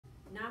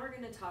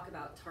going to talk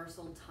about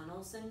tarsal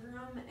tunnel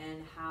syndrome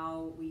and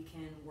how we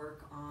can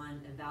work on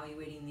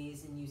evaluating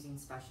these and using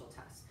special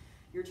tests.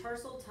 Your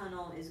tarsal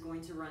tunnel is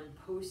going to run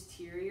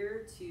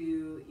posterior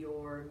to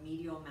your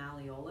medial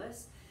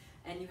malleolus,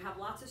 and you have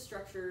lots of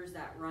structures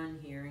that run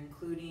here,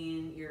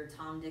 including your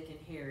Tom, Dick, and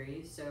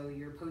Harry. So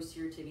your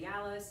posterior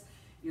tibialis,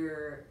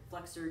 your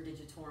flexor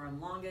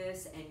digitorum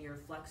longus, and your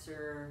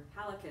flexor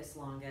hallucis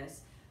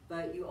longus.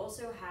 But you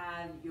also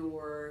have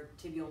your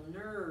tibial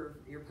nerve,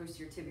 your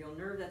posterior tibial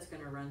nerve that's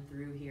going to run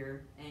through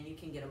here, and you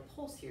can get a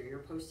pulse here, your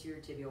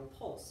posterior tibial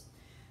pulse.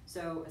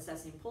 So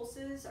assessing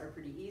pulses are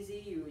pretty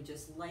easy. You would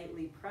just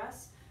lightly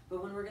press.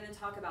 But when we're going to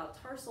talk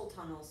about tarsal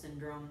tunnel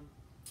syndrome,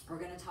 we're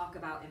going to talk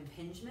about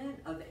impingement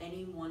of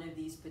any one of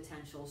these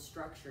potential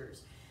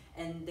structures.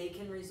 And they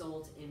can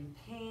result in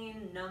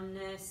pain,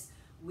 numbness,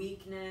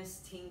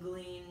 weakness,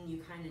 tingling,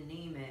 you kind of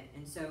name it.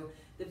 And so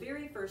the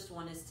very first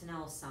one is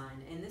Tinel's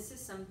sign, and this is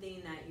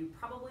something that you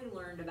probably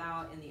learned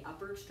about in the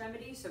upper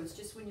extremity. So it's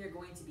just when you're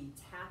going to be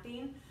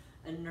tapping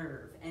a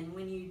nerve. And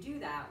when you do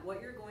that,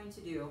 what you're going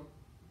to do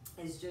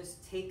is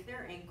just take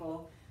their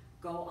ankle,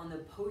 go on the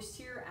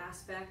posterior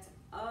aspect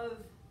of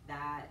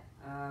that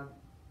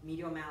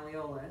medial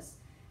malleolus,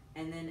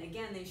 and then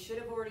again, they should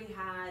have already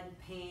had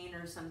pain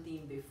or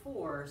something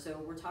before.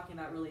 So we're talking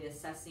about really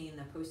assessing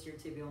the posterior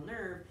tibial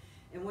nerve.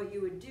 And what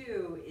you would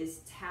do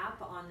is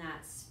tap on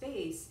that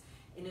space,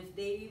 and if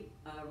they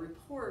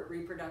report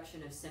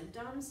reproduction of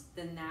symptoms,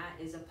 then that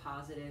is a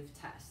positive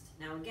test.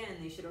 Now again,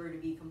 they should already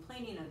be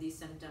complaining of these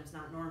symptoms,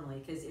 not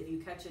normally, because if you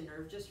catch a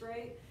nerve just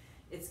right,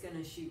 it's going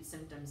to shoot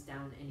symptoms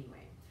down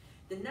anyway.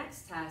 The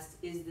next test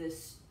is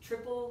this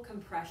triple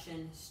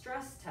compression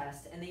stress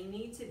test, and they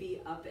need to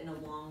be up in a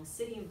long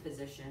sitting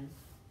position.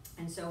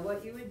 And so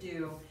what you would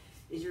do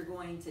is you're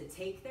going to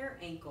take their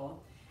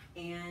ankle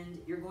and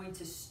you're going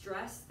to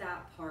stress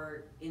that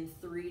part in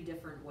 3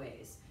 different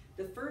ways.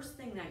 The first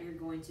thing that you're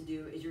going to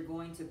do is you're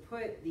going to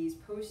put these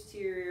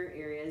posterior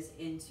areas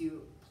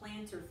into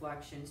plantar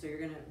flexion. So you're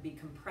going to be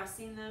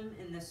compressing them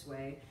in this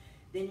way.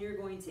 Then you're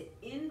going to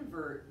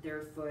invert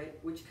their foot,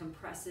 which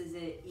compresses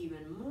it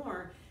even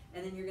more.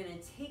 And then you're going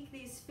to take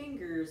these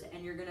fingers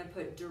and you're going to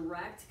put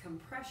direct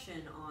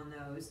compression on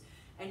those.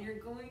 And you're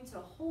going to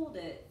hold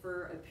it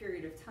for a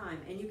period of time.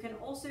 And you can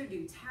also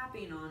do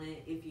tapping on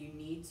it if you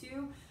need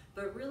to.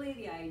 But really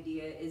the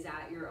idea is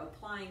that you're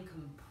applying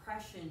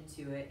compression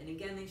to it. And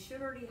again, they should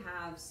already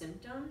have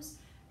symptoms,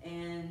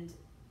 and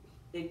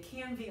it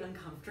can be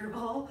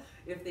uncomfortable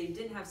if they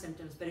didn't have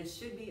symptoms, but it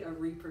should be a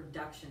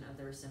reproduction of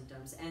their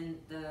symptoms. And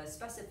the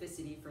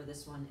specificity for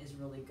this one is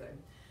really good.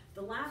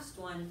 The last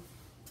one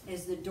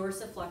is the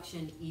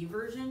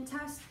Dorsiflexion-Eversion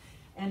test.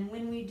 And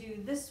when we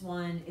do this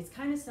one, it's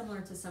kind of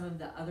similar to some of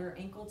the other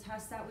ankle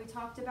tests that we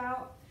talked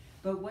about.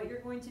 But what you're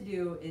going to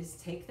do is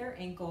take their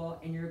ankle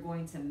and you're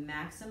going to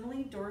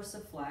maximally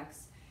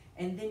dorsiflex,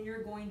 and then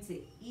you're going to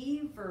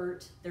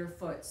evert their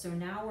foot. So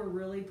now we're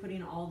really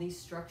putting all these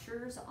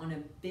structures on a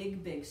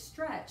big, big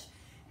stretch.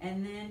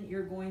 And then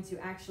you're going to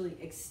actually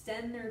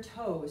extend their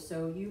toes.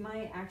 So you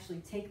might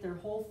actually take their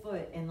whole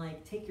foot and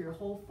like take your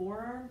whole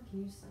forearm.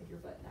 Can you slide your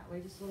foot that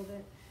way just a little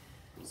bit?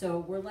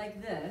 So we're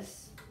like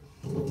this.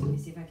 Let me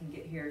see if I can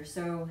get here.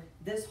 So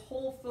this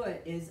whole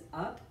foot is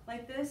up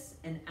like this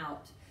and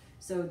out.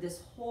 So this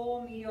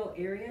whole medial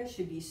area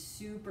should be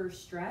super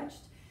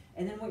stretched.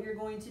 And then what you're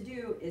going to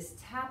do is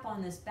tap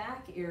on this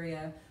back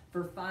area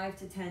for 5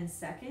 to 10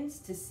 seconds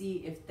to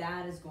see if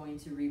that is going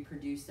to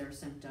reproduce their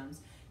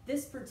symptoms.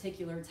 This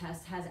particular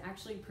test has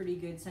actually pretty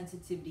good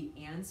sensitivity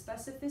and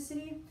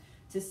specificity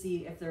to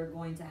see if they're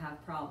going to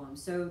have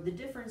problems. So the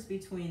difference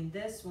between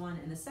this one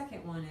and the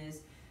second one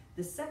is,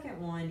 the second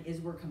one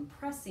is we're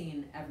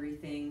compressing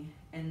everything,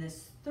 and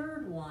this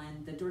third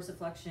one, the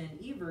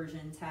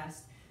Dorsiflexion-Eversion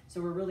test,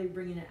 so we're really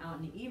bringing it out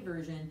in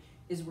eversion,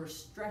 is we're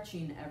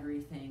stretching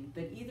everything.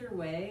 But either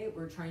way,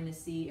 we're trying to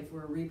see if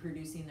we're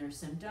reproducing their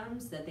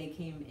symptoms that they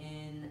came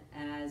in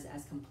as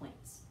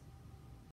complaints.